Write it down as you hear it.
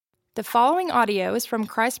The following audio is from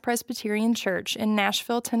Christ Presbyterian Church in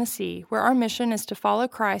Nashville, Tennessee, where our mission is to follow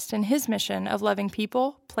Christ in his mission of loving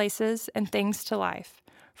people, places, and things to life.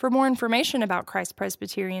 For more information about Christ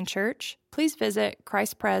Presbyterian Church, please visit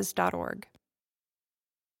christpres.org.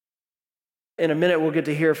 In a minute, we'll get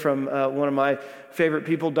to hear from one of my favorite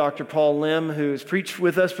people, Dr. Paul Lim, who's preached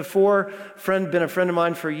with us before, been a friend of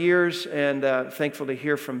mine for years, and thankful to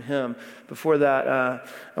hear from him. Before that,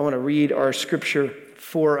 I want to read our scripture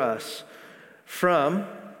for us from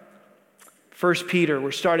 1 Peter.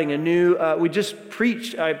 We're starting a new, I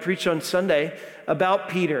preached on Sunday about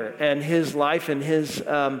Peter and his life and his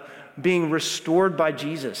being restored by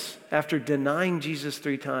Jesus after denying Jesus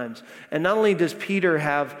 3 times. And not only does Peter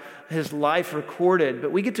have his life recorded,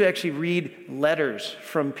 but we get to actually read letters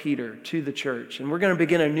from Peter to the church. And we're going to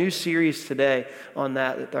begin a new series today on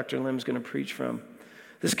that Dr. Lim's going to preach from.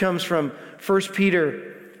 This comes from 1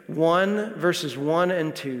 Peter 1, verses 1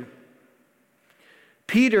 and 2.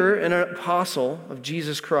 Peter, an apostle of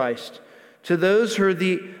Jesus Christ, to those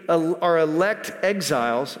who are elect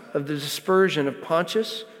exiles of the dispersion of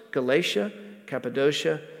Pontus, Galatia,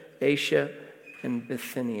 Cappadocia, Asia, and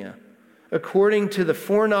Bithynia, according to the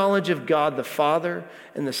foreknowledge of God the Father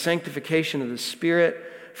and the sanctification of the Spirit,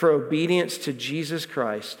 for obedience to Jesus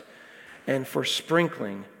Christ and for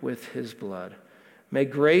sprinkling with his blood. May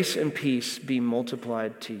grace and peace be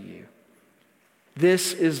multiplied to you.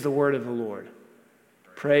 This is the word of the Lord.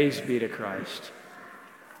 Praise be to Christ.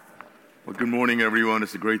 Well, good morning, everyone.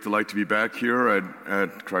 It's a great delight to be back here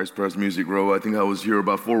at Christ Pres Music Row. I think I was here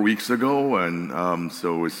about 4 weeks ago, and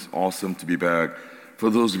so it's awesome to be back. For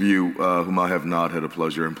those of you whom I have not had a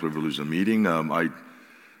pleasure and privilege of meeting, I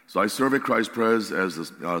serve at Christ Pres as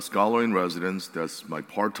a scholar in residence. That's my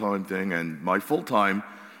part-time thing, and my full-time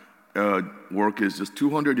work is just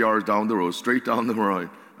 200 yards down the road, straight down the road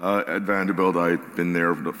at Vanderbilt. I've been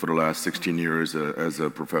there for the last 16 years as a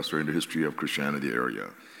professor in the history of Christianity area.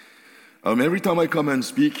 Every time I come and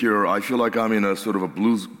speak here, I feel like I'm in a sort of a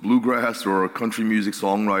bluegrass or a country music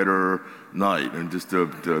songwriter night, and just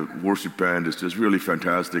the worship band is just really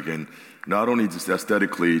fantastic, and not only just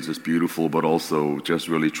aesthetically just beautiful, but also just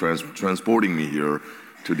really transporting me here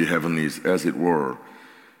to the heavenlies, as it were.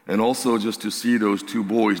 And also just to see those 2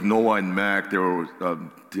 boys, Noah and Mac,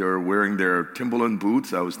 they're wearing their Timberland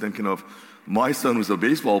boots. I was thinking of my son, who's a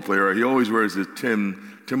baseball player. He always wears his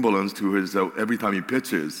Timberlands to his every time he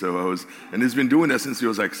pitches. And he's been doing that since he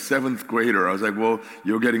was like 7th grader. I was like, well,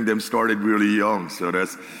 you're getting them started really young, so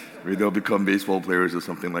they'll become baseball players or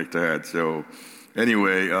something like that. So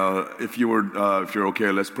anyway, if you're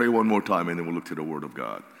okay, let's pray one more time, and then we'll look to the Word of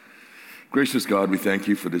God. Gracious God, we thank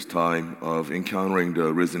you for this time of encountering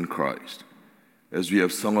the risen Christ. As we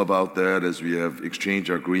have sung about that, as we have exchanged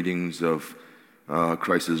our greetings of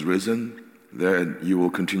Christ is risen, that you will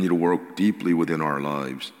continue to work deeply within our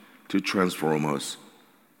lives to transform us,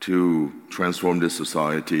 to transform this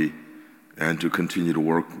society, and to continue to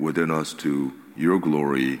work within us to your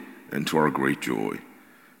glory and to our great joy.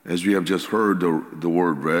 As we have just heard the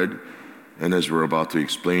word read, and as we're about to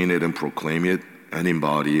explain it and proclaim it and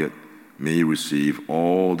embody it, may you receive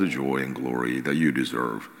all the joy and glory that you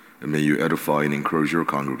deserve, and may you edify and encourage your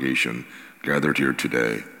congregation gathered here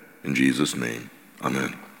today. In Jesus' name,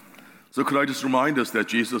 amen. So could I just remind us that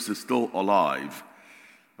Jesus is still alive?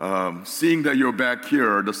 Seeing that you're back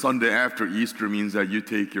here the Sunday after Easter means that you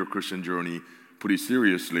take your Christian journey pretty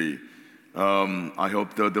seriously. I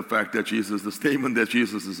hope that the statement that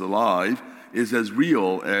Jesus is alive is as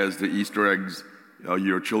real as the Easter eggs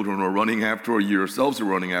your children are running after, or you yourselves are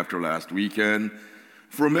running after last weekend.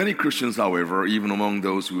 For many Christians, however, even among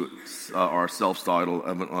those who are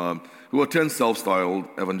who attend self-styled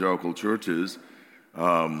evangelical churches,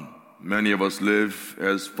 many of us live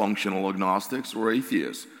as functional agnostics or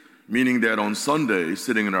atheists, meaning that on Sunday,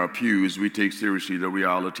 sitting in our pews, we take seriously the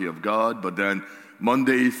reality of God, but then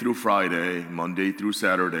Monday through Friday, Monday through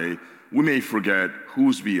Saturday, we may forget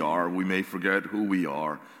whose we are, we may forget who we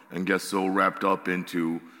are, and get so wrapped up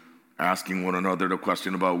into asking one another the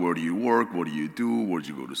question about where do you work, what do you do, where do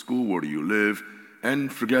you go to school, where do you live,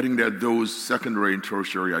 and forgetting that those secondary and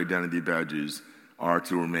tertiary identity badges are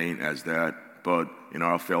to remain as that, but in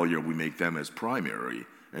our failure we make them as primary,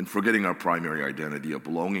 and forgetting our primary identity of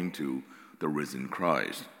belonging to the risen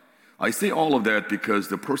Christ. I say all of that because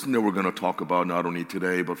the person that we're going to talk about not only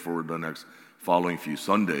today but for the next following few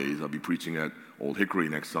Sundays, I'll be preaching at Old Hickory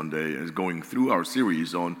next Sunday, is going through our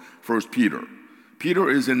series on 1 Peter. Peter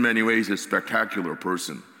is in many ways a spectacular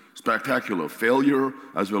person, spectacular failure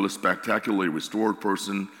as well as spectacularly restored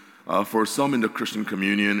person. For some in the Christian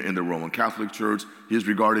communion in the Roman Catholic Church, he is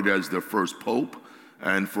regarded as the first pope,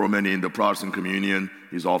 And for many in the Protestant communion,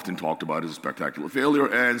 he's often talked about as a spectacular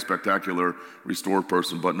failure and spectacular restored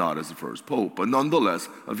person, but not as the first pope. But nonetheless,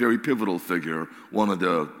 a very pivotal figure, one of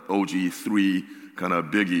the OG three kind of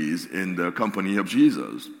biggies in the company of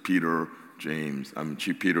Jesus, Peter,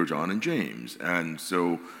 John, and James. And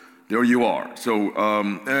so there you are. So,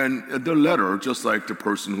 and the letter, just like the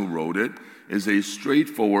person who wrote it, is a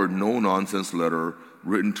straightforward, no-nonsense letter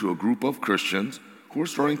written to a group of Christians who are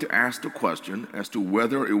starting to ask the question as to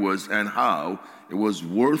whether it was and how it was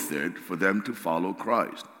worth it for them to follow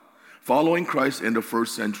Christ. Following Christ in the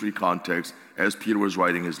first century context, as Peter was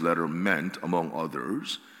writing his letter, meant, among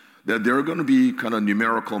others, that there are going to be kind of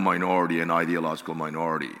numerical minority and ideological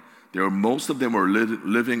minority. Most of them are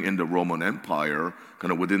living in the Roman Empire,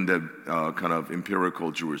 kind of within the kind of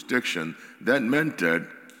empirical jurisdiction. That meant that,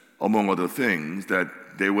 among other things, that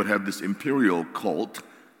they would have this imperial cult.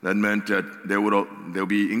 That meant that they'll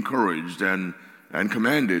be encouraged and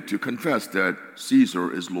commanded to confess that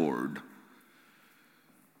Caesar is Lord.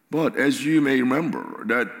 But as you may remember,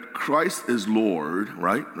 that Christ is Lord,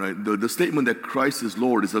 right? The statement that Christ is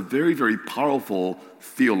Lord is a very, very powerful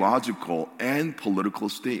theological and political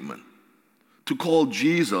statement. To call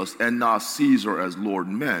Jesus and not Caesar as Lord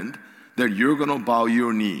meant that you're going to bow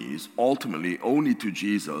your knees ultimately only to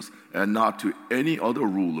Jesus and not to any other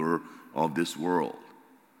ruler of this world.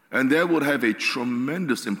 And that would have a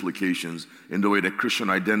tremendous implications in the way that Christian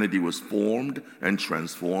identity was formed and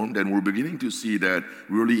transformed. And we're beginning to see that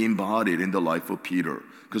really embodied in the life of Peter.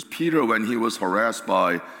 Because Peter, when he was harassed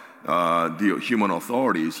by the human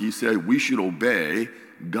authorities, he said, we should obey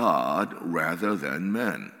God rather than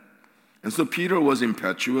men. And so Peter was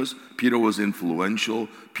impetuous, Peter was influential,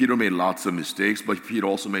 Peter made lots of mistakes, but Peter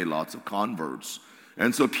also made lots of converts.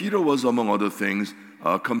 And so Peter was, among other things,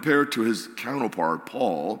 compared to his counterpart,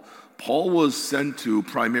 Paul was sent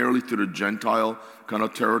primarily to the Gentile kind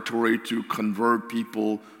of territory to convert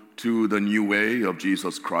people to the new way of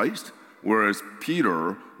Jesus Christ, whereas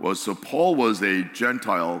Paul was a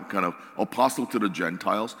Gentile kind of apostle to the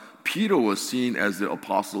Gentiles. Peter was seen as the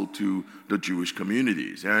apostle to the Jewish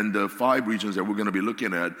communities. And the 5 regions that we're going to be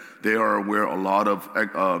looking at, they are where a lot of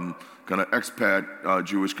kind of expat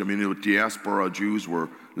Jewish community, diaspora Jews were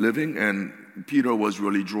living, and Peter was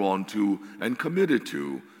really drawn to and committed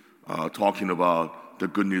to talking about the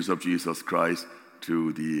good news of Jesus Christ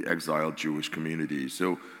to the exiled Jewish community.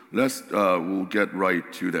 So we'll get right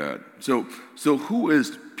to that. So who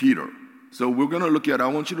is Peter? So we're going to look at, I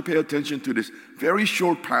want you to pay attention to this very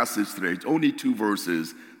short passage today. It's only 2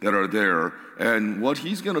 verses that are there. And what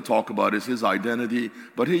he's going to talk about is his identity,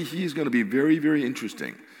 but he's going to be very, very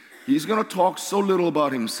interesting. He's going to talk so little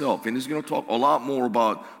about himself, and he's going to talk a lot more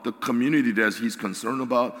about the community that he's concerned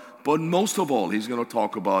about. But most of all, he's going to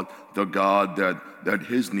talk about the God that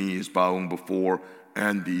his knee is bowing before,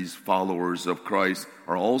 and these followers of Christ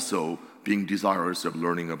are also being desirous of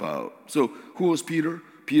learning about. So who was Peter?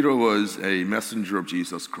 Peter was a messenger of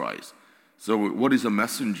Jesus Christ. So what is a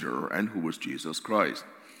messenger, and who was Jesus Christ?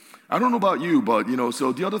 I don't know about you, but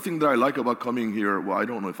so the other thing that I like about coming here, well, I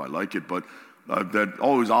don't know if I like it, but that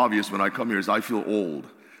always obvious when I come here is I feel old.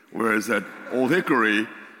 Whereas at Old Hickory,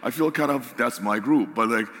 I feel kind of, that's my group. But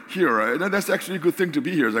like here, and that's actually a good thing to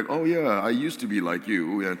be here. It's like, oh yeah, I used to be like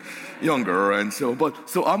you and younger. And so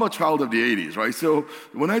I'm a child of the 80s, right? So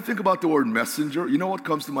when I think about the word messenger, you know what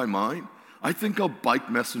comes to my mind? I think of bike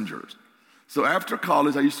messengers. So after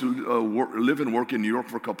college, I used to live and work in New York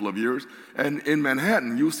for a couple of years. And in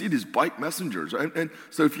Manhattan, you'll see these bike messengers. And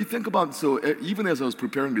so if you think about, even as I was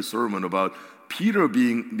preparing this sermon about Peter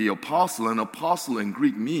being the apostle, and apostle in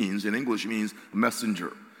Greek in English means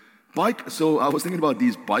messenger. So I was thinking about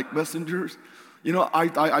these bike messengers.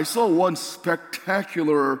 I saw one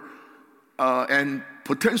spectacular and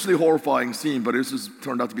potentially horrifying scene, but this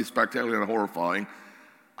turned out to be spectacular and horrifying.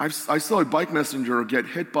 I saw a bike messenger get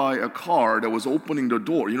hit by a car that was opening the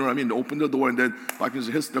door. You know what I mean? Open the door, and then bike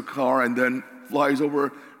messenger hits the car and then flies over,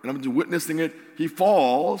 and I'm just witnessing it. He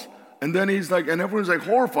falls, and then he's like, and everyone's like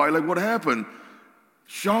horrified, like what happened?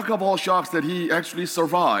 Shock of all shocks that he actually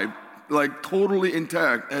survived, like totally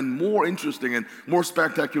intact, and more interesting and more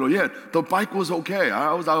spectacular yet, the bike was okay.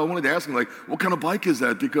 I wanted to ask him, like, what kind of bike is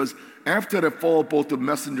that? Because after the fall, both the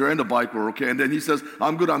messenger and the bike were okay. And then he says,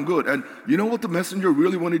 I'm good. And you know what the messenger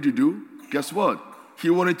really wanted to do? Guess what? He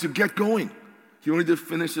wanted to get going. He wanted to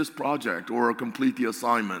finish this project or complete the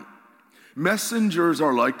assignment. Messengers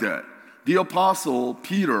are like that. The apostle,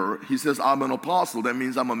 Peter, he says, I'm an apostle. That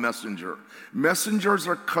means I'm a messenger. Messengers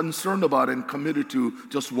are concerned about and committed to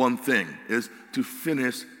just one thing, is to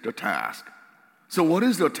finish the task. So what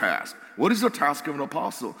is the task? What is the task of an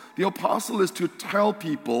apostle? The apostle is to tell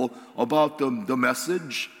people about the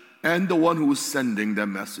message and the one who is sending that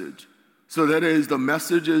message. So that is, the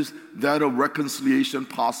message is that of reconciliation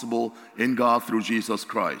possible in God through Jesus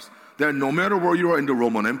Christ. That no matter where you are in the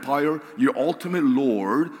Roman Empire, your ultimate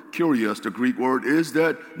Lord, Kyrios, the Greek word, is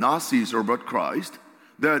that not Caesar but Christ.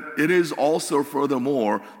 That it is also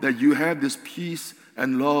furthermore that you have this peace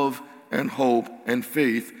and love and hope and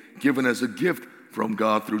faith given as a gift from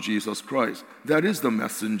God through Jesus Christ. That is the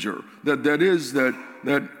messenger. That is the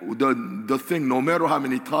thing. No matter how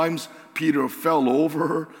many times Peter fell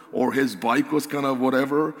over or his bike was kind of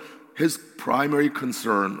whatever, his primary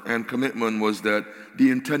concern and commitment was that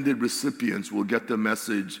the intended recipients will get the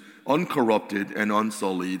message uncorrupted and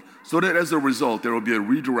unsullied, so that as a result there will be a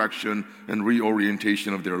redirection and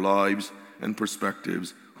reorientation of their lives and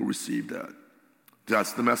perspectives who receive that.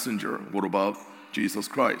 That's the messenger. What about Jesus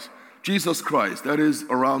Christ? Jesus Christ, that is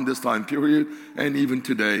around this time period and even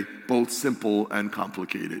today, both simple and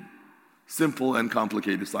complicated. Simple and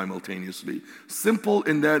complicated simultaneously. Simple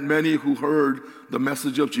in that many who heard the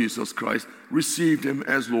message of Jesus Christ received him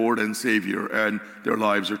as Lord and Savior, and their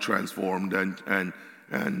lives are transformed and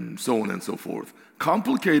so on and so forth.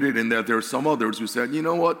 Complicated in that there are some others who said, you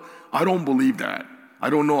know what, I don't believe that. I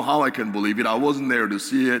don't know how I can believe it. I wasn't there to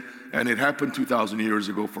see it, and it happened 2,000 years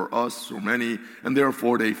ago for us, so many, and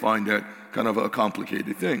therefore they find that kind of a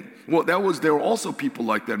complicated thing. Well, there were also people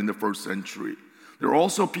like that in the first century. There are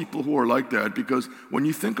also people who are like that because when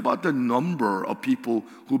you think about the number of people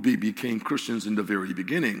who became Christians in the very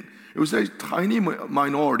beginning, it was a tiny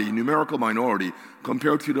minority, numerical minority,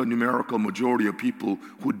 compared to the numerical majority of people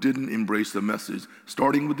who didn't embrace the message,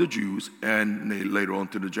 starting with the Jews and later on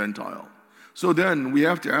to the Gentile. So then we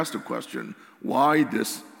have to ask the question, why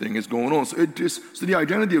this thing is going on. So the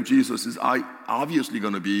identity of Jesus is obviously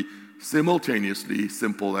going to be simultaneously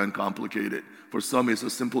simple and complicated. For some, it's a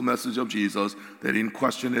simple message of Jesus. They didn't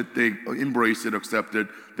question it. They embraced it, accepted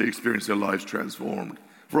it. They experienced their lives transformed.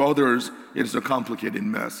 For others, it's a complicated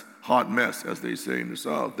mess, hot mess, as they say in the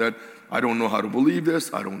South, that I don't know how to believe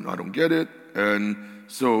this. I don't get it. And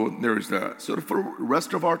so there is that. So for the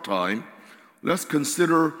rest of our time, let's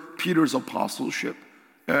consider Peter's apostleship.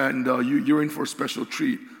 And you're in for a special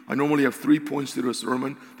treat. I normally have 3 points to the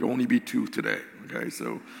sermon. There will only be 2 today. Okay,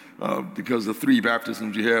 so because the 3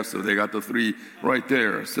 baptisms you have, so they got the 3 right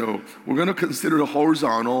there. So we're going to consider the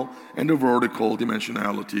horizontal and the vertical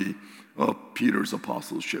dimensionality of Peter's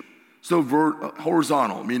apostleship. So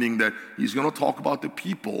horizontal, meaning that he's going to talk about the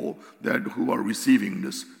people who are receiving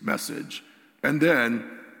this message. And then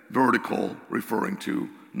vertical, referring to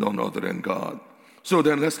none other than God. So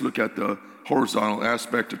then let's look at the horizontal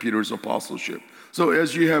aspect of Peter's apostleship. So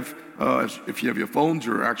as you have, if you have your phones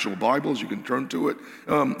or actual Bibles, you can turn to it.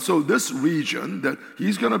 So this region that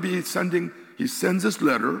he's going to be sending, he sends this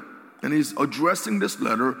letter, and he's addressing this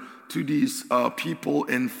letter to these people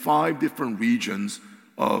in 5 different regions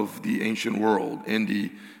of the ancient world, in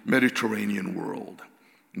the Mediterranean world.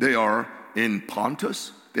 They are in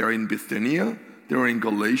Pontus, they're in Bithynia, they're in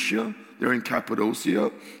Galatia, they're in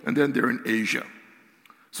Cappadocia, and then they're in Asia.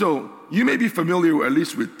 So you may be familiar at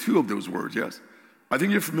least with 2 of those words, yes? I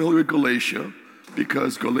think you're familiar with Galatia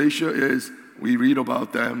because Galatia we read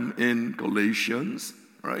about them in Galatians,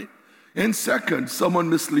 right? And second, somewhat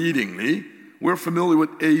misleadingly, we're familiar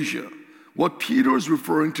with Asia. What Peter is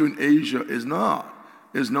referring to in Asia is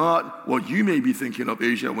not what you may be thinking of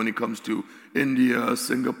Asia when it comes to India,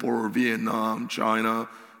 Singapore, Vietnam, China,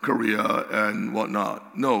 Korea, and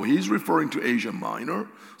whatnot. No, he's referring to Asia Minor.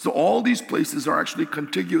 So all these places are actually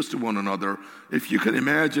contiguous to one another. If you can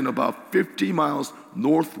imagine, about 50 miles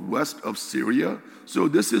northwest of Syria. So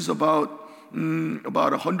this is about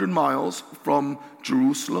 100 miles from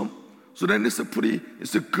Jerusalem. So then it's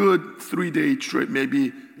a good 3-day trip,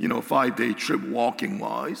 maybe 5-day trip walking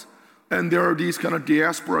wise. And there are these kind of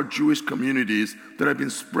diaspora Jewish communities that have been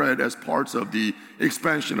spread as parts of the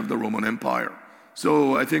expansion of the Roman Empire.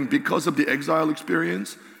 So I think because of the exile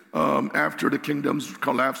experience, after the kingdoms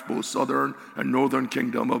collapsed, both southern and northern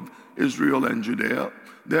kingdom of Israel and Judah,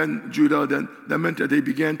 that meant that they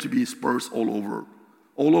began to be dispersed all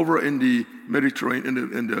over in the Mediterranean,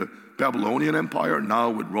 in the Babylonian Empire, now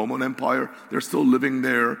with Roman Empire. They're still living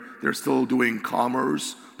there. They're still doing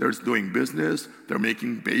commerce. They're doing business. They're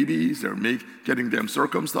making babies. They're getting them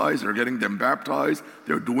circumcised. They're getting them baptized.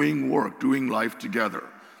 They're doing work, doing life together.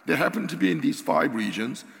 They happen to be in these 5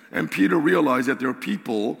 regions, and Peter realized that there are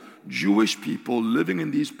people, Jewish people, living in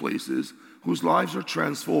these places whose lives are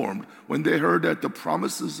transformed when they heard that the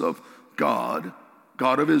promises of God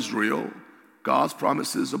of Israel, God's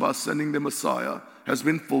promises about sending the Messiah has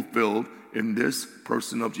been fulfilled in this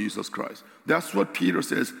person of Jesus Christ. That's what Peter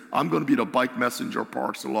says, I'm going to be the bike messenger par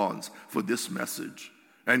excellence for this message.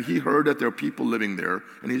 And he heard that there are people living there,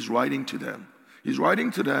 and he's writing to them. He's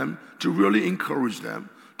writing to them to really encourage them,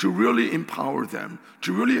 to really empower them,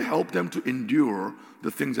 to really help them to endure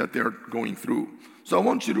the things that they're going through. So I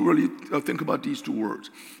want you to really think about these two words.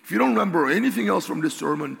 If you don't remember anything else from this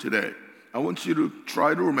sermon today, I want you to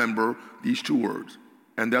try to remember these two words.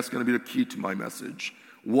 And that's going to be the key to my message.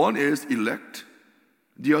 One is elect.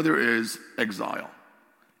 The other is exile.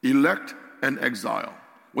 Elect and exile.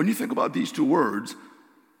 When you think about these two words,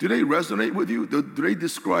 do they resonate with you? Do they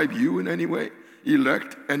describe you in any way?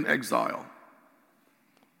 Elect and exile.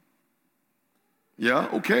 Yeah,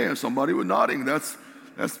 okay, somebody was nodding. That's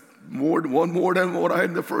one more than what I had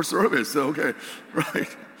in the first service. Okay,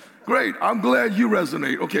 right. Great, I'm glad you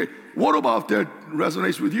resonate. Okay, what about that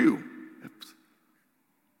resonates with you?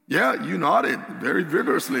 Yeah, you nodded very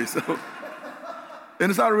vigorously. So, and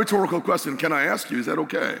it's not a rhetorical question. Can I ask you, is that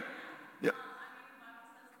okay? Yeah.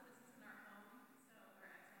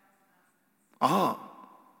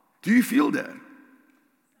 Do you feel that?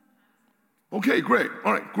 Okay, great.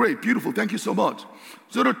 All right, great, beautiful. Thank you so much.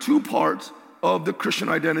 So there are two parts of the Christian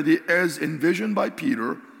identity as envisioned by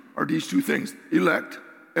Peter are these two things, elect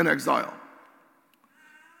and exile.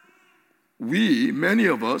 Many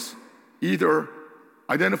of us, either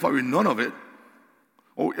identify with none of it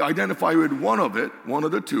or identify with one of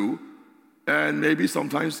the two, and maybe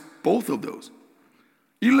sometimes both of those.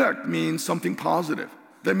 Elect means something positive.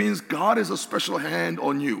 That means God has a special hand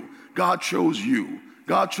on you. God chose you.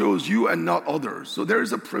 God chose you and not others. So there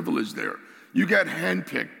is a privilege there. You get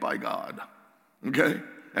handpicked by God. Okay?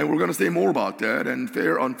 And we're going to say more about that and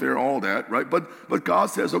fair, unfair, all that, right? But God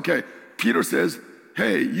says, okay, Peter says,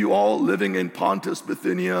 hey, you all living in Pontus,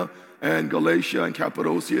 Bithynia, and Galatia, and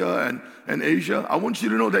Cappadocia, and Asia, I want you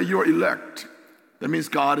to know that you're elect. That means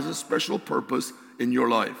God has a special purpose in your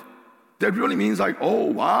life. That really means like, oh,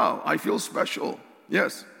 wow, I feel special.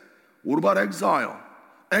 Yes. What about exile?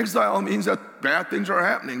 Exile means that bad things are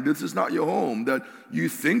happening. This is not your home, that you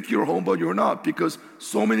think you're home, but you're not, because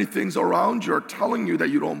so many things around you are telling you that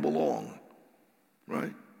you don't belong,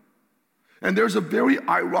 right? And there's a very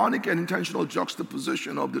ironic and intentional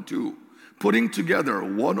juxtaposition of the two. Putting together,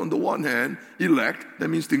 one on the one hand, elect, that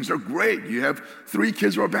means things are great. You have 3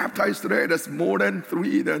 kids who are baptized today. That's more than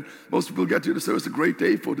 3 than most people get to. So it's a great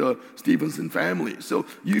day for the Stevenson family. So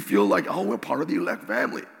you feel like, oh, we're part of the elect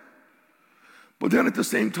family. But then at the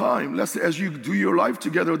same time, let's say as you do your life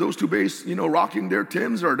together, those two bass, rocking their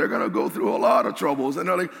Tims, they're going to go through a lot of troubles. And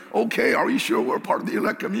they're like, okay, are you sure we're part of the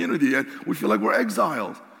elect community? And we feel like we're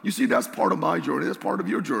exiled. You see, that's part of my journey. That's part of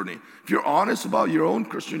your journey. If you're honest about your own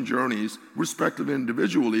Christian journeys, respective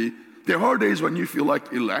individually, there are days when you feel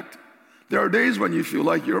like elect. There are days when you feel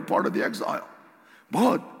like you're a part of the exile.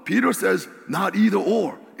 But Peter says, not either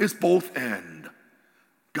or. It's both and.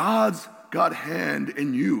 God's got hand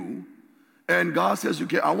in you. And God says,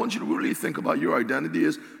 okay, I want you to really think about your identity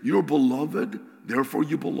as you're beloved, therefore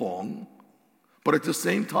you belong. But at the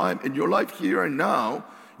same time, in your life here and now,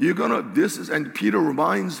 and Peter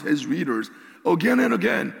reminds his readers again and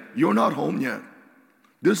again, you're not home yet.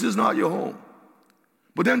 This is not your home.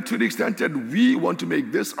 But then to the extent that we want to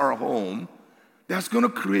make this our home, that's going to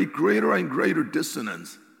create greater and greater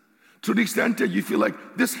dissonance. To the extent that you feel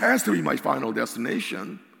like this has to be my final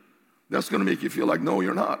destination, that's going to make you feel like, no,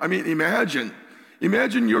 you're not. I mean, imagine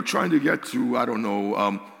you're trying to get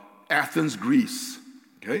to, Athens, Greece,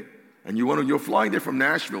 okay? And you're flying there from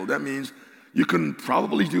Nashville. That means you can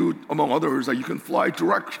probably do, among others, you can fly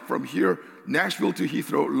direct from here, Nashville to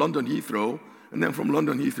Heathrow, London Heathrow, and then from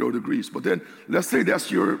London Heathrow to Greece. But then, let's say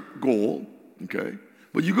that's your goal, okay?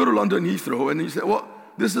 But you go to London Heathrow and you say, well,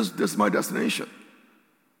 this is my destination.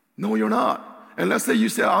 No, you're not. And let's say you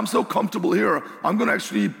say, I'm so comfortable here, I'm going to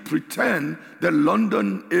actually pretend that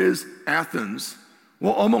London is Athens.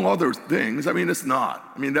 Well, among other things, it's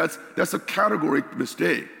not. That's a categorical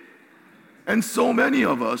mistake. And so many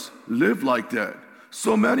of us live like that.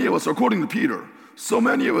 So many of us, according to Peter, so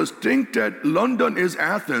many of us think that London is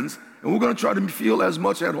Athens, and we're going to try to feel as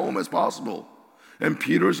much at home as possible. And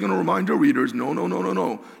Peter is going to remind our readers,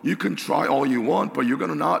 no. You can try all you want, but you're going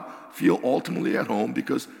to not feel ultimately at home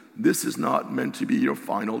because this is not meant to be your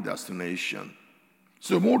final destination.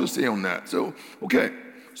 So more to say on that. So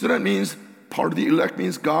that means part of the elect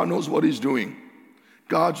means God knows what he's doing.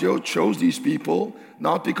 God chose these people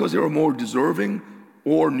not because they were more deserving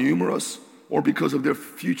or numerous or because of their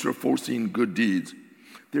future foreseen good deeds.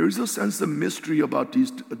 There is a sense of mystery about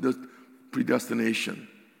the predestination.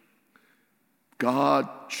 God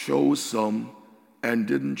chose some and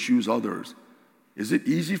didn't choose others. Is it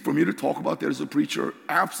easy for me to talk about that as a preacher?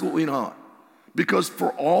 Absolutely not. Because for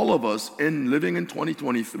all of us living in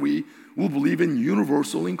 2023, we believe in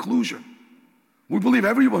universal inclusion. We believe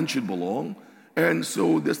everyone should belong, and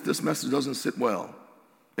so this message doesn't sit well.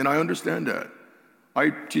 And I understand that. I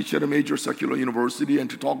teach at a major secular university, and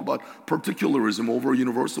to talk about particularism over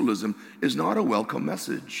universalism is not a welcome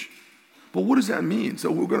message. But what does that mean? So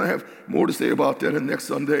we're going to have more to say about that, and next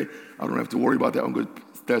Sunday, I don't have to worry about that.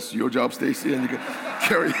 That's your job, Stacy, and you can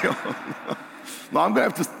carry on. No, I'm going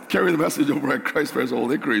to have to carry the message over at Christ Pres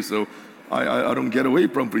Old Hickory, so I don't get away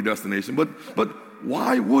from predestination. But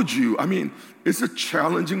why would you? I mean, it's a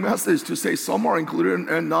challenging message to say some are included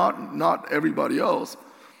and not everybody else.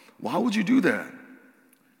 Why would you do that?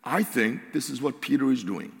 I think this is what Peter is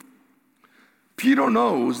doing. Peter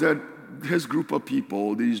knows that his group of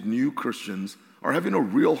people, these new Christians, are having a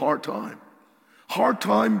real hard time. Hard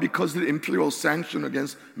time because of the imperial sanction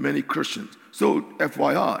against many Christians. So,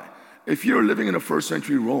 FYI, if you're living in a first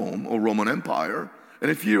century Rome or Roman Empire,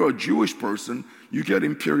 and if you're a Jewish person, you get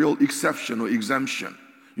imperial exception or exemption.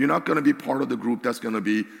 You're not going to be part of the group that's going to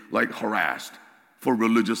be like harassed for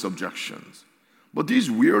religious objections. But these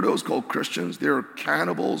weirdos called Christians, they're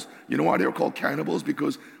cannibals. You know why they're called cannibals?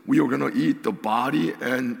 Because we are going to eat the body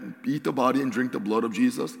and drink the blood of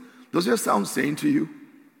Jesus. Does that sound sane to you?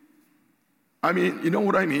 I mean, you know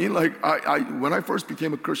what I mean? Like, when I first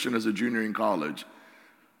became a Christian as a junior in college,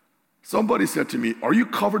 somebody said to me, "Are you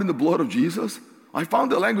covered in the blood of Jesus?" I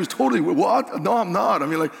found the language totally, what? No, I'm not. I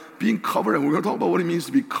mean, like, being covered, and we're going to talk about what it means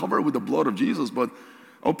to be covered with the blood of Jesus, but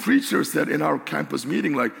a preacher said in our campus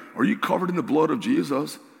meeting, like, "Are you covered in the blood of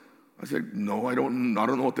Jesus?" I said, "No, I don't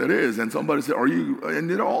know what that is." And somebody said, "Are you," and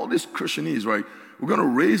then all this Christianese, right? "We're going to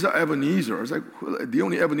raise an Ebenezer." I was like, well, the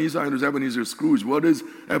only Ebenezer I know is Ebenezer Scrooge. What is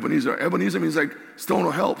Ebenezer? Ebenezer means like stone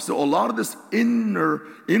of help. So a lot of this inner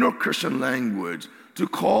Christian language to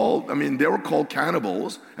call, I mean, they were called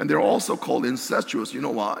cannibals, and they're also called incestuous. You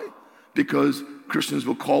know why? Because Christians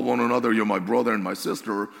will call one another, "You're my brother and my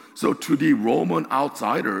sister." So to the Roman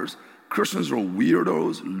outsiders, Christians were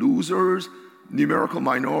weirdos, losers, numerical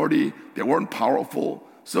minority. They weren't powerful.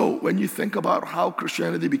 So when you think about how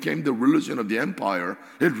Christianity became the religion of the empire,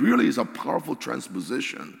 it really is a powerful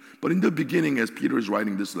transposition. But in the beginning, as Peter is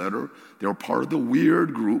writing this letter, they were part of the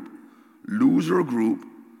weird group, loser group,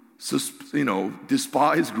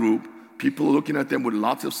 despised group, people looking at them with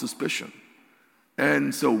lots of suspicion.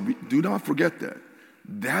 And so do not forget that.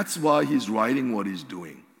 That's why he's writing what he's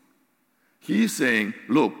doing. He's saying,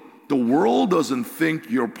 look, the world doesn't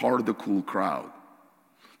think you're part of the cool crowd.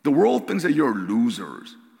 The world thinks that you're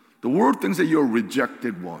losers. The world thinks that you're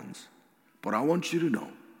rejected ones. But I want you to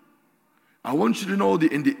know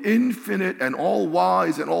that in the infinite and all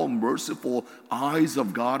wise and all merciful eyes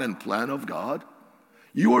of God and plan of God,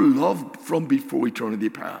 you are loved from before eternity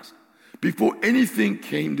past. Before anything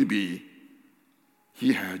came to be,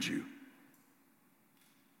 he had you.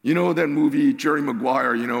 You know that movie, Jerry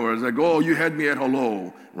Maguire, where it's like, "Oh, you had me at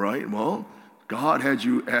hello," right? Well, God had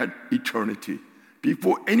you at eternity.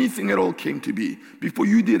 Before anything at all came to be, before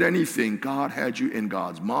you did anything, God had you in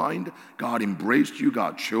God's mind. God embraced you,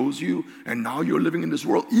 God chose you, and now you're living in this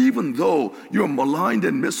world, even though you're maligned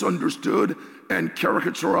and misunderstood and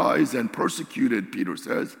caricaturized and persecuted, Peter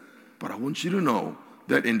says. But I want you to know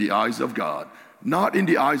that in the eyes of God, not in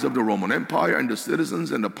the eyes of the Roman Empire and the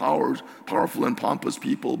citizens and the powerful and pompous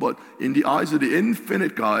people, but in the eyes of the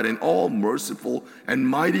infinite God and all merciful and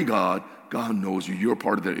mighty God, God knows you. You're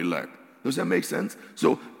part of the elect. Does that make sense?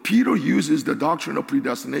 So Peter uses the doctrine of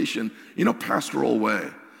predestination in a pastoral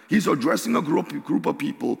way. He's addressing a group of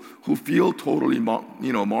people who feel totally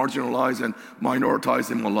marginalized and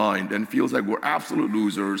minoritized and maligned and feels like we're absolute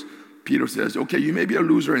losers. Peter says, okay, you may be a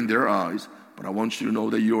loser in their eyes, but I want you to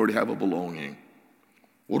know that you already have a belonging.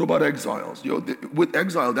 What about exiles? With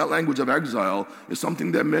exile, that language of exile is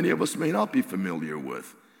something that many of us may not be familiar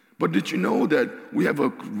with. But did you know that we have a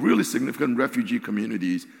really significant refugee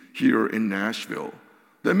communities here in Nashville?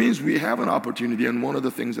 That means we have an opportunity, and one of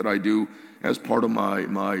the things that I do as part of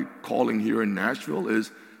my calling here in Nashville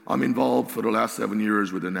is I'm involved for the last 7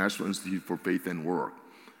 years with the Nashville Institute for Faith and Work.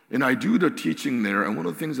 And I do the teaching there, and one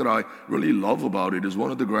of the things that I really love about it is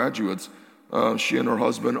one of the graduates, she and her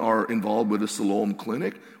husband are involved with the Siloam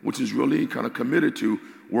Clinic, which is really kind of committed to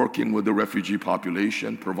working with the refugee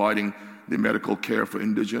population, providing the medical care for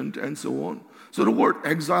indigent, and so on. So the word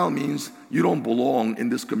exile means you don't belong in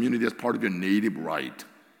this community as part of your native right,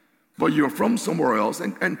 but you're from somewhere else,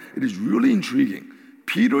 and it is really intriguing.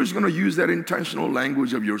 Peter is going to use that intentional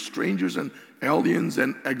language of your strangers and aliens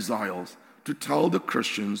and exiles to tell the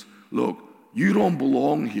Christians, look, You don't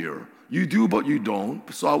belong here. You do, but you don't.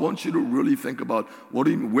 So I want you to really think about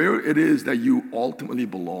where it is that you ultimately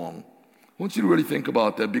belong. I want you to really think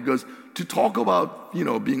about that, because to talk about,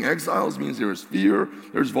 being exiles means there's fear,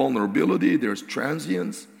 there's vulnerability, there's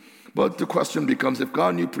transience. But the question becomes, if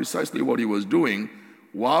God knew precisely what he was doing,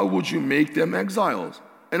 why would you make them exiles?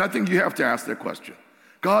 And I think you have to ask that question.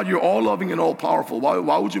 God, you're all loving and all powerful.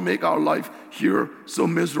 Why would you make our life here so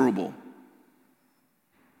miserable?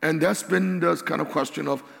 And that's been the kind of question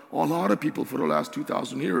of a lot of people for the last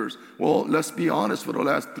 2,000 years. Well, let's be honest, for the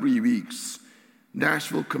last 3 weeks,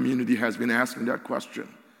 Nashville community has been asking that question.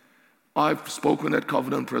 I've spoken at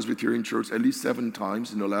Covenant Presbyterian Church at least 7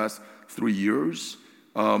 times in the last 3 years.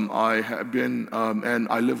 I have been, and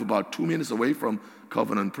I live about 2 minutes away from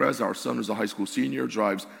Covenant Pres. Our son is a high school senior,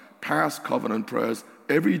 drives past Covenant Pres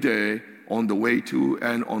every day on the way to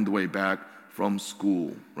and on the way back from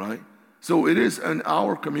school, right? So it is, and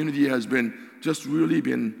our community has really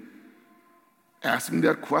been asking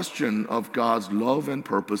that question of God's love and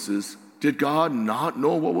purposes. Did God not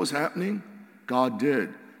know what was happening? God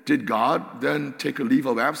did. Did God then take a leave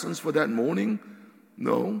of absence for that morning?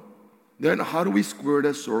 No. Then how do we square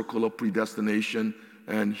that circle of predestination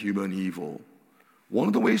and human evil? One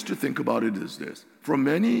of the ways to think about it is this. For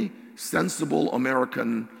many sensible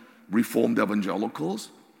American Reformed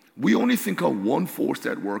evangelicals, we only think of one force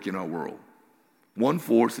at work in our world. One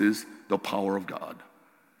force is the power of God.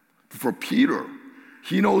 For Peter,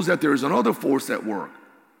 he knows that there's another force at work,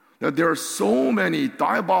 that there are so many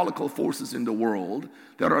diabolical forces in the world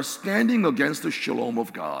that are standing against the shalom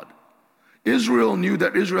of God. Israel knew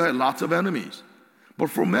that Israel had lots of enemies. But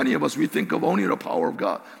for many of us, we think of only the power of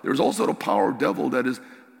God. There's also the power of the devil that is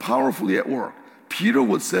powerfully at work. Peter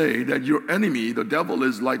would say that your enemy, the devil,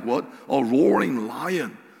 is like what? A roaring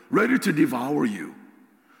lion, ready to devour you.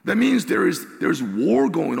 That means there's war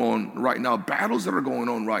going on right now, battles that are going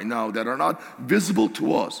on right now that are not visible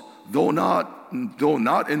to us, though not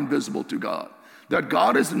invisible to God. That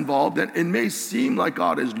God is involved, and it may seem like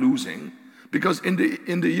God is losing, because in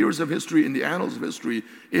the years of history, in the annals of history,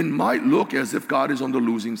 it might look as if God is on the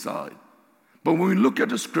losing side. But when we look at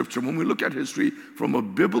the scripture, when we look at history from a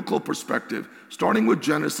biblical perspective, starting with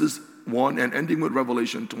Genesis 1 and ending with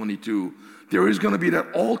Revelation 22, there is going to be that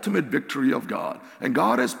ultimate victory of God. And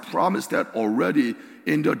God has promised that already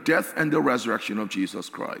in the death and the resurrection of Jesus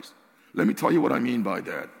Christ. Let me tell you what I mean by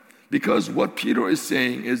that. Because what Peter is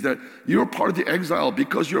saying is that you're part of the exile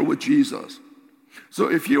because you're with Jesus.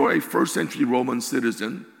 So if you're a first century Roman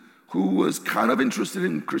citizen who was kind of interested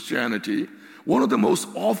in Christianity, one of the most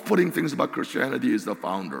off-putting things about Christianity is the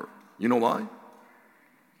founder. You know why?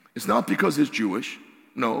 It's not because he's Jewish.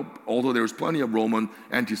 No, although there's plenty of Roman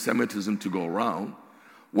anti-Semitism to go around.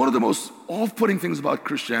 One of the most off-putting things about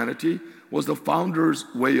Christianity was the founder's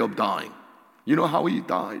way of dying. You know how he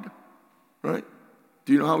died, right?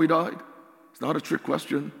 Do you know how he died? It's not a trick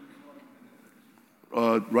question.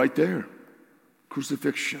 Right there.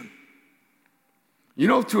 Crucifixion. You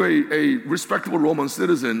know, to a respectable Roman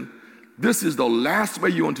citizen, this is the last way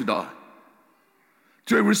you want to die.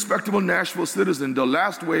 To a respectable Nashville citizen, the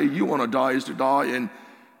last way you want to die is to die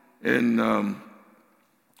in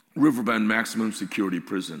Riverbend Maximum Security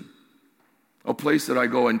Prison, a place that I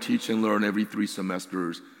go and teach and learn every 3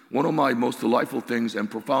 semesters. One of my most delightful things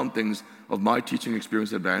and profound things of my teaching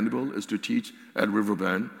experience at Vanderbilt is to teach at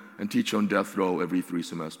Riverbend and teach on death row every 3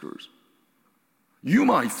 semesters. You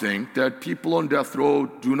might think that people on death row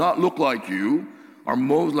do not look like you, are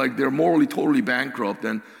most like they're morally totally bankrupt,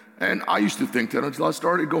 and I used to think that until I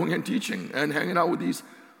started going and teaching and hanging out with these.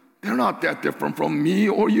 They're not that different from me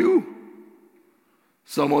or you.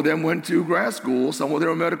 Some of them went to grad school, some of them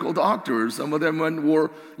are medical doctors, some of them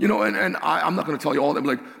were, I'm not going to tell you all of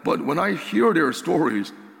them, but when I hear their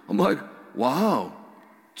stories, I'm like, wow,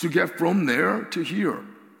 to get from there to here.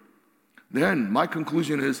 Then my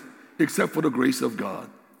conclusion is, except for the grace of God,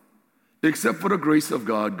 except for the grace of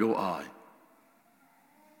God, go I.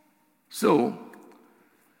 So,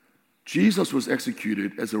 Jesus was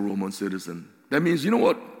executed as a Roman citizen. That means, you know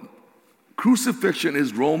what? Crucifixion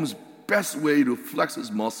is Rome's best way to flex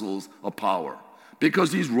its muscles of power.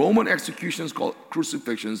 Because these Roman executions called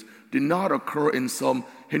crucifixions did not occur in some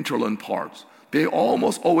hinterland parts. They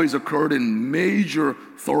almost always occurred in major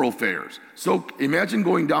thoroughfares. So imagine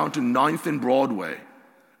going down to 9th and Broadway,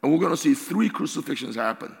 and we're going to see 3 crucifixions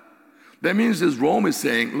happen. That means this Rome is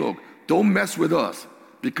saying, look, don't mess with us,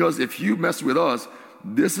 because if you mess with us,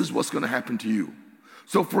 this is what's going to happen to you.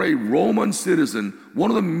 So for a Roman citizen, one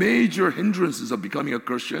of the major hindrances of becoming a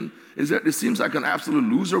Christian is that it seems like an absolute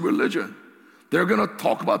loser religion. They're going to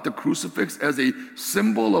talk about the crucifix as a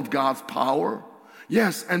symbol of God's power.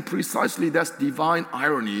 Yes, and precisely that's divine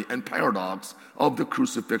irony and paradox of the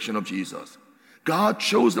crucifixion of Jesus. God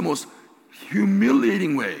chose the most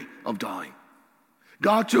humiliating way of dying.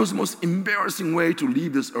 God chose the most embarrassing way to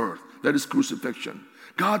leave this earth, that is crucifixion.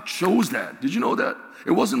 God chose that. Did you know that?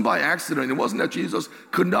 It wasn't by accident. It wasn't that Jesus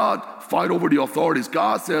could not fight over the authorities.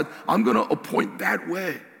 God said, I'm going to appoint that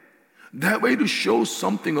way to show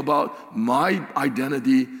something about my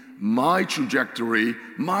identity, my trajectory,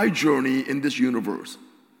 my journey in this universe.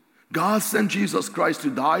 God sent Jesus Christ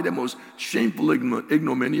to die the most shameful,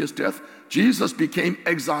 ignominious death. Jesus became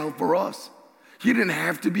exile for us. He didn't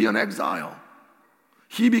have to be an exile.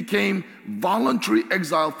 He became voluntary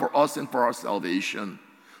exile for us and for our salvation,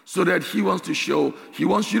 so that he wants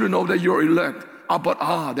you to know that you're elect. But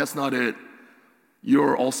that's not it.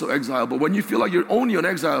 You're also exiled. But when you feel like you're only an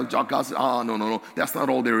exile, God says, no, that's not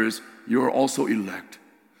all there is. You're also elect.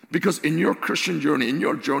 Because in your Christian journey, in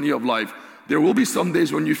your journey of life, there will be some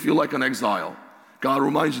days when you feel like an exile. God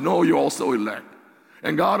reminds you, no, you're also elect.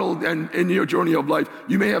 And and in your journey of life,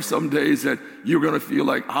 you may have some days that you're going to feel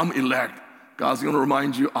like, I'm elect. God's going to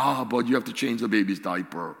remind you, but you have to change the baby's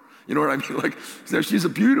diaper. You know what I mean? Like, so she's a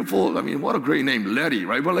beautiful, what a great name, Letty,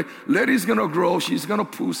 right? But like, Letty's going to grow, she's going to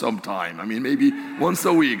poo sometime. Maybe once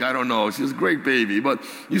a week, I don't know. She's a great baby. But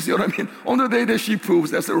you see what I mean? On the day that she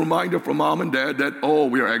poops, that's a reminder from mom and dad that,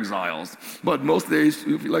 we are exiles. But most days,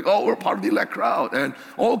 you feel like, we're part of the elect crowd. And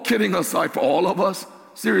all kidding aside, for all of us,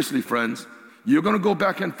 seriously, friends, you're going to go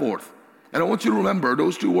back and forth. And I want you to remember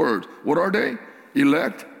those two words. What are they?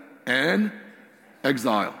 Elect and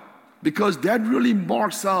exile. Because that really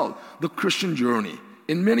marks out the Christian journey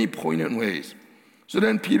in many poignant ways. So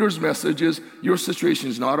then Peter's message is, your situation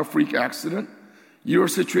is not a freak accident. Your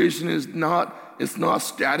situation is not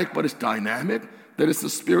static, but it's dynamic. That it's the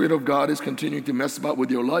Spirit of God is continuing to mess about with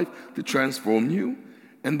your life to transform you.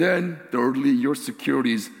 And then thirdly, your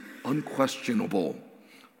security is unquestionable.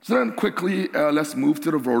 So then quickly, let's move to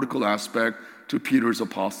the vertical aspect, to Peter's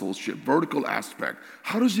apostleship. Vertical aspect.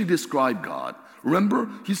 How does he describe God? Remember,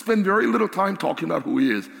 he spent very little time talking about who he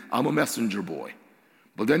is. I'm a messenger boy.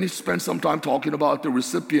 But then he spent some time talking about the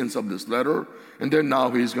recipients of this letter. And then now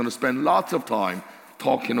he's going to spend lots of time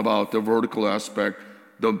talking about the vertical aspect,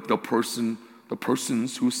 the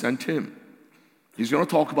persons who sent him. He's going to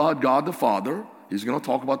talk about God the Father. He's going to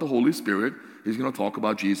talk about the Holy Spirit. He's going to talk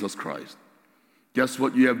about Jesus Christ. Guess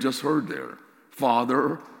what you have just heard there?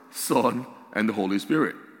 Father, Son, and the Holy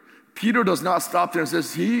Spirit. Peter does not stop there and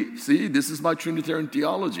says, this is my Trinitarian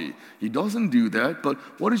theology. He doesn't do that, but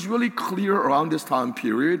what is really clear around this time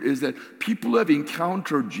period is that people who have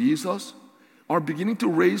encountered Jesus are beginning to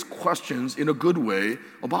raise questions in a good way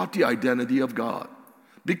about the identity of God.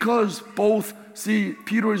 Because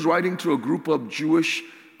Peter is writing to a group of Jewish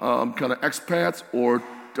kind of expats or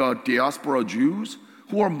diaspora Jews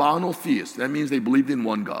who are monotheists. That means they believed in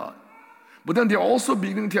one God. But then they're also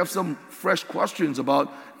beginning to have some fresh questions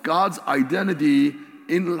about God's identity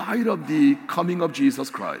in light of the coming of Jesus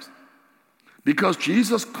Christ. Because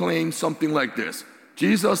Jesus claimed something like this.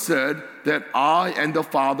 Jesus said that I and the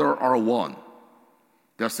Father are one.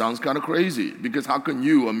 That sounds kind of crazy, because how can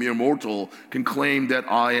you, a mere mortal, can claim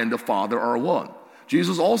that I and the Father are one?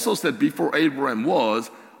 Jesus also said, before Abraham was,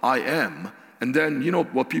 I am. And then,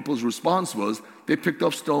 what people's response was? They picked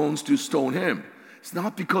up stones to stone him. It's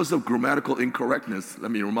not because of grammatical incorrectness, let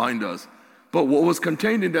me remind us. But what was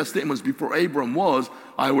contained in that statement was, before Abram was,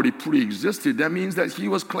 I already pre-existed. That means that he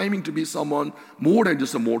was claiming to be someone more than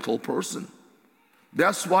just a mortal person.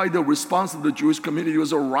 That's why the response of the Jewish community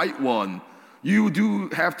was a right one. You do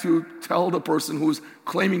have to tell the person who's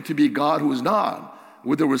claiming to be God who is not,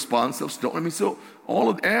 with the response of stone.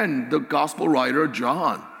 And the gospel writer,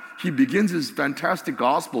 John, he begins his fantastic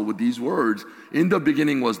gospel with these words. In the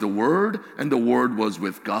beginning was the Word, and the Word was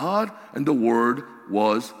with God, and the Word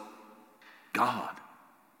was God.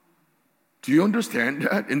 Do you understand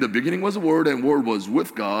that? In the beginning was the Word, and Word was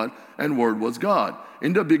with God, and Word was God.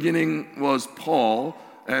 In the beginning was Paul,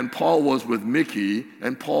 and Paul was with Mickey,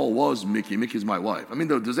 and Paul was Mickey. Mickey's my wife.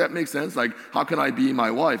 Does that make sense? Like, how can I be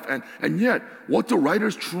my wife? And yet, what the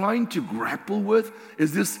writer's trying to grapple with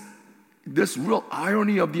is this real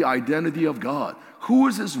irony of the identity of God. Who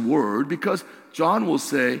is this Word? Because John will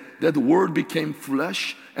say that the Word became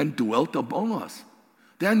flesh and dwelt among us.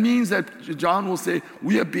 That means that John will say,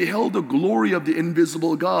 we have beheld the glory of the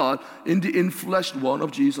invisible God in the infleshed one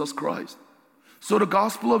of Jesus Christ. So the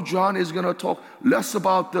Gospel of John is going to talk less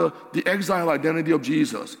about the exile identity of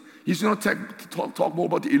Jesus. He's going to talk more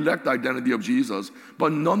about the elect identity of Jesus.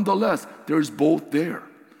 But nonetheless, there's both there.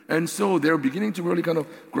 And so they're beginning to really kind of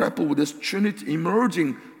grapple with this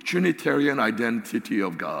emerging Trinitarian identity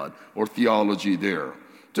of God or theology there.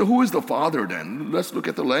 So who is the Father then? Let's look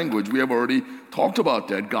at the language. We have already talked about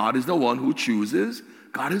that. God is the one who chooses.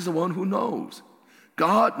 God is the one who knows.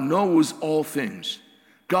 God knows all things.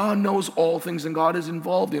 God knows all things, and God is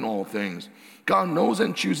involved in all things. God knows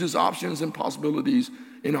and chooses options and possibilities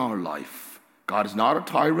in our life. God is not a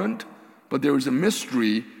tyrant, but there is a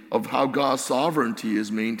mystery of how God's sovereignty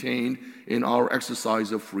is maintained in our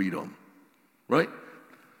exercise of freedom, right?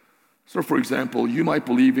 So, for example, you might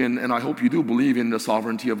believe in, and I hope you do believe in, the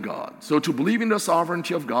sovereignty of God. So to believe in the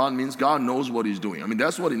sovereignty of God means God knows what he's doing. I mean,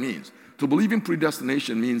 that's what it means. To believe in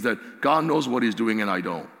predestination means that God knows what he's doing and I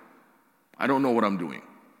don't. I don't know what I'm doing.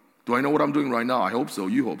 Do I know what I'm doing right now? I hope so.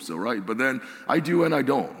 You hope so, right? But then I do and I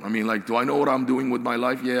don't. I mean, like, do I know what I'm doing with my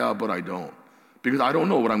life? Yeah, but I don't. Because I don't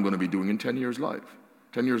know what I'm going to be doing in 10 years' life.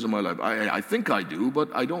 10 years of my life. I think I do, but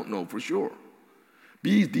I don't know for sure.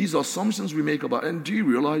 These assumptions we make about, and do you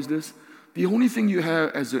realize this? The only thing you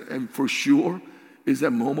have and for sure is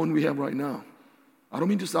that moment we have right now. I don't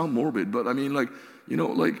mean to sound morbid, but I mean, like, you know,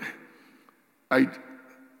 like, I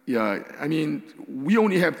mean, we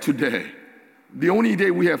only have today. The only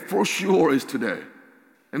day we have for sure is today.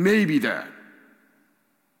 And maybe that.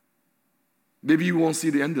 Maybe you won't see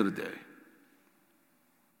the end of the day.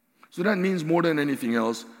 So that means more than anything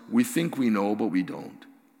else, we think we know, but we don't.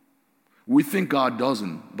 We think God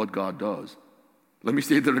doesn't, but God does. Let me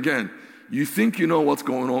say that again. You think you know what's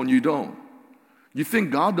going on, you don't. You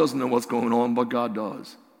think God doesn't know what's going on, but God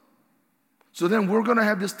does. So then we're going to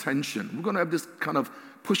have this tension. We're going to have this kind of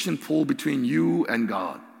push and pull between you and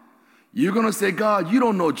God. You're going to say, God, you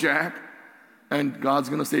don't know Jack. And God's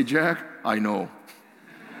going to say, Jack, I know.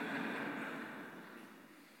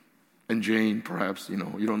 And Jane, perhaps, you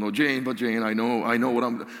know, you don't know Jane, but Jane, I know what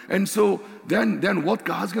I'm. And so then what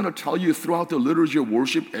God's going to tell you throughout the liturgy of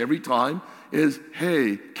worship every time is,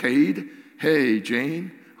 hey, Cade, hey,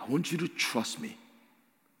 Jane, I want you to trust me.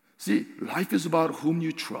 See, life is about whom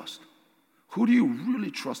you trust. Who do you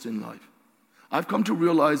really trust in life? I've come to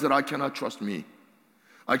realize that I cannot trust me.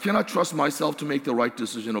 I cannot trust myself to make the right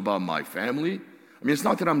decision about my family. I mean, it's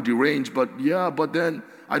not that I'm deranged, but then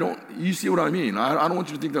I don't, you see what I mean? I don't want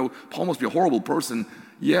you to think that Paul must be a horrible person.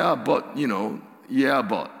 Yeah, but. You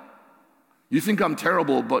think I'm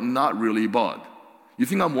terrible, but not really, but. You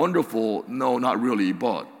think I'm wonderful, no, not really,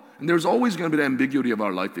 but. And there's always going to be the ambiguity of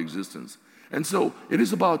our life existence. And so it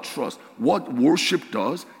is about trust. What worship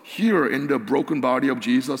does here in the broken body of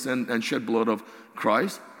Jesus and shed blood of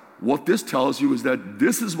Christ, what this tells you is that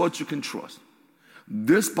this is what you can trust.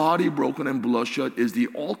 This body broken and bloodshed is the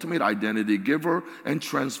ultimate identity giver and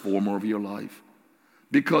transformer of your life.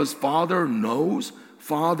 Because Father knows,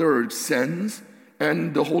 Father sends,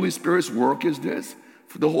 and the Holy Spirit's work is this.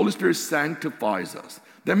 The Holy Spirit sanctifies us.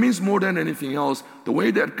 That means more than anything else, the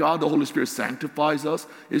way that God, the Holy Spirit, sanctifies us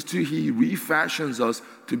is He refashions us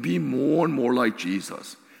to be more and more like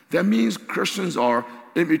Jesus. That means Christians are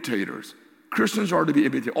imitators. Christians are to be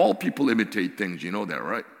imitated. All people imitate things, you know that,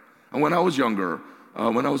 right? And when I was younger,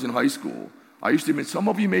 when I was in high school, I used to some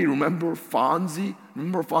of you may remember Fonzie.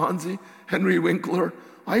 Remember Fonzie? Henry Winkler?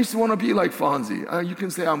 I used to want to be like Fonzie. You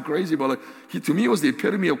can say I'm crazy, but he to me was the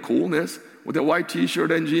epitome of coolness with a white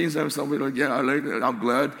t-shirt and jeans. And somebody like, yeah, I like it. I'm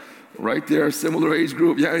glad. Right there, similar age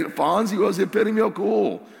group. Yeah, Fonzie was the epitome of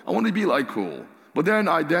cool. I wanted to be like cool. But then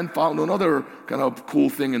I found another kind of cool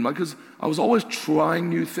thing in because I was always trying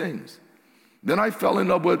new things. Then I fell in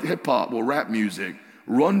love with hip-hop or rap music.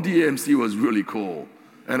 Run DMC was really cool.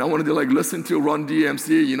 And I wanted to listen to Run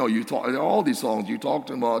DMC, you know, you talk all these songs, You Talk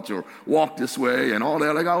Too Much or Walk This Way and all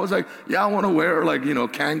that. I was like, yeah, I want to wear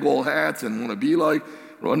Kangol hats and want to be like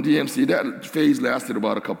Run DMC. That phase lasted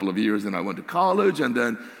about a couple of years, and I went to college, and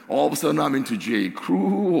then all of a sudden I'm into J.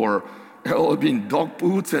 Crew or being Dog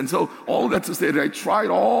Boots. And so all that to say that I tried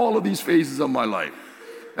all of these phases of my life.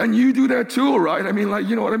 And you do that too, right? I mean,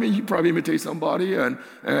 you know what I mean? You probably imitate somebody, and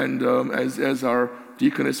as our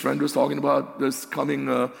deaconess friend was talking about this coming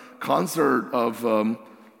concert of,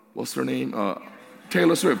 what's her name?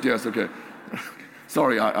 Taylor Swift, yes, okay.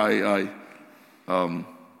 Sorry,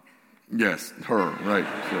 yes, her, right,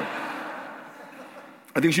 sure.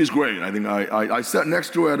 I think she's great. I think I sat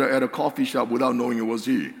next to her at a coffee shop without knowing it was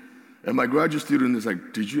he. And my graduate student is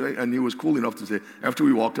like, did you? And he was cool enough to say, after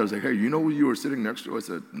we walked out, I was like, hey, you know who you were sitting next to? I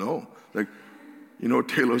said, no. Like, you know,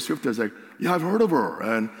 Taylor Swift. I was like, yeah, I've heard of her.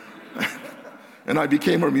 And I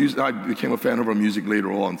became a fan of her music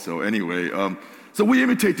later on. So anyway, so we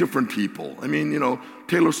imitate different people. I mean, you know,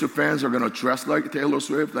 Taylor Swift fans are going to dress like Taylor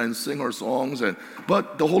Swift and sing her songs.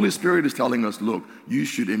 But the Holy Spirit is telling us, look, you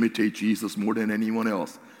should imitate Jesus more than anyone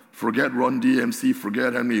else. Forget Run DMC,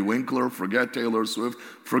 forget Henry Winkler, forget Taylor Swift,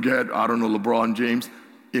 forget, LeBron James.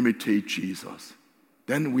 Imitate Jesus.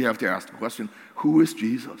 Then we have to ask the question, who is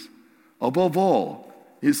Jesus? Above all,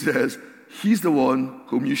 he says, he's the one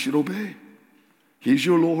whom you should obey. He's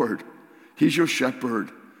your Lord. He's your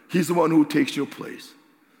shepherd. He's the one who takes your place.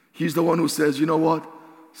 He's the one who says, you know what?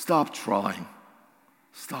 Stop trying.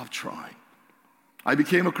 Stop trying. I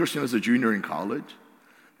became a Christian as a junior in college.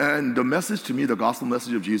 And the message to me, the gospel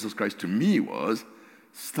message of Jesus Christ to me was,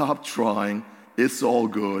 stop trying. It's all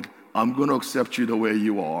good. I'm going to accept you the way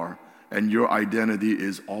you are. And your identity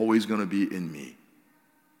is always going to be in me.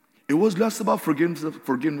 It was less about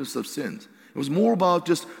forgiveness of sins. It was more about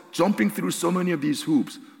just jumping through so many of these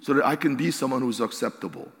hoops so that I can be someone who's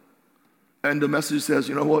acceptable. And the message says,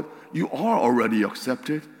 you know what? You are already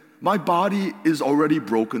accepted. My body is already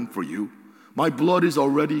broken for you. My blood is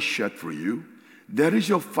already shed for you. That is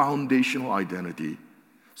your foundational identity.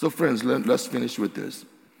 So friends, let's finish with this.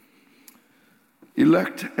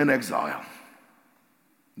 Elect and exile.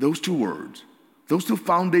 Those two words, those two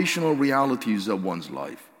foundational realities of one's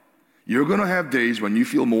life. You're going to have days when you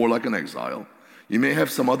feel more like an exile. You may have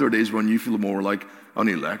some other days when you feel more like an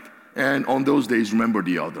elect. And on those days, remember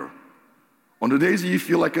the other. On the days that you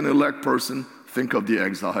feel like an elect person, think of the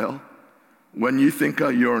exile. When you think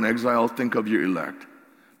you're an exile, think of your elect.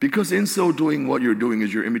 Because in so doing, what you're doing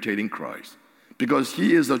is you're imitating Christ. Because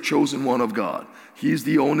he is a chosen one of God. He's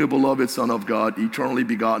the only beloved Son of God, eternally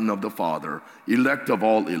begotten of the Father, elect of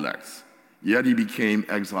all elects. Yet he became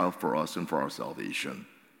exile for us and for our salvation.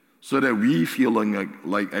 So that we, feeling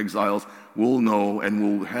like exiles, will know and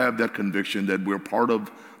will have that conviction that we're part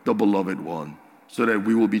of the beloved one. So that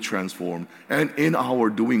we will be transformed. And in our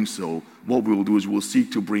doing so, what we will do is we'll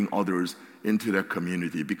seek to bring others into that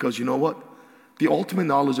community. Because you know what? The ultimate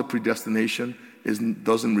knowledge of predestination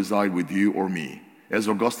doesn't reside with you or me. As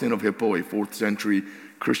Augustine of Hippo, a 4th century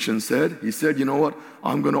Christian said, he said, you know what?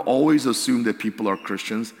 I'm going to always assume that people are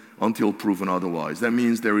Christians until proven otherwise. That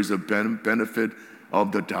means there is a benefit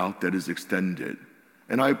of the doubt that is extended.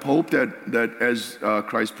 And I hope that as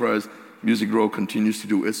Christ Pres Music Row continues to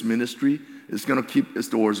do its ministry, it's going to keep its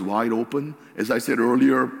doors wide open. As I said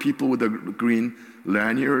earlier, people with the green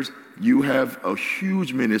lanyards, you have a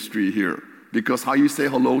huge ministry here. Because how you say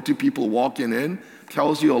hello to people walking in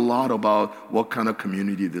tells you a lot about what kind of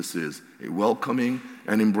community this is. A welcoming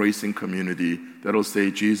and embracing community that'll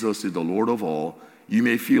say Jesus is the Lord of all. You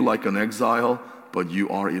may feel like an exile, but you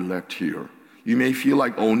are elect here. You may feel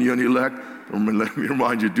like only an elect. Let me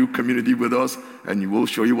remind you, do community with us, and we'll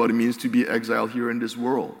show you what it means to be exiled here in this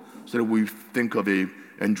world. So that we think of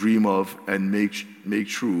and dream of and make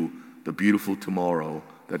true the beautiful tomorrow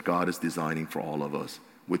that God is designing for all of us,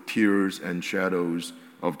 with tears and shadows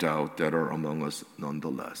of doubt that are among us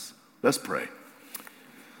nonetheless. Let's pray.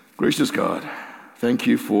 Gracious God, thank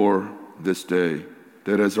you for this day,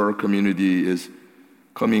 that as our community is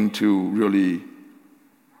coming to really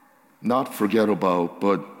not forget about,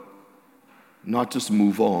 but not just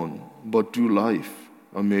move on, but do life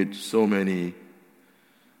amid so many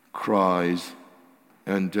cries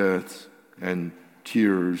and deaths and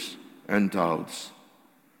tears and doubts.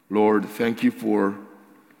 Lord, thank you for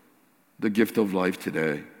the gift of life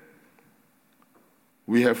today.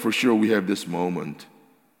 We have this moment,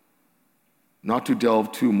 not to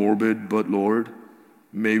delve too morbid, but Lord,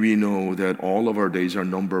 may we know that all of our days are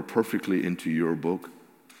numbered perfectly into your book,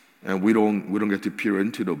 and we don't get to peer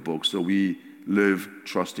into the book, so we live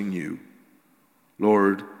trusting you.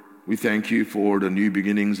 Lord, we thank you for the new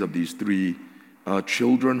beginnings of these 3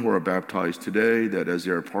 children who are baptized today, that as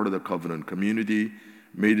they are part of the covenant community,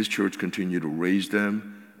 may this church continue to raise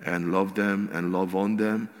them and love on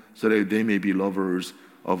them, so that they may be lovers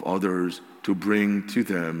of others, to bring to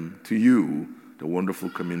them, to you, the wonderful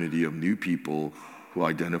community of new people who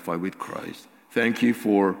identify with Christ. Thank you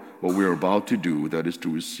for what we're about to do, that is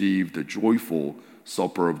to receive the joyful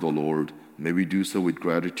supper of the Lord. May we do so with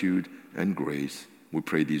gratitude and grace. We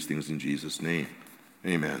pray these things in Jesus' name.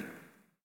 Amen.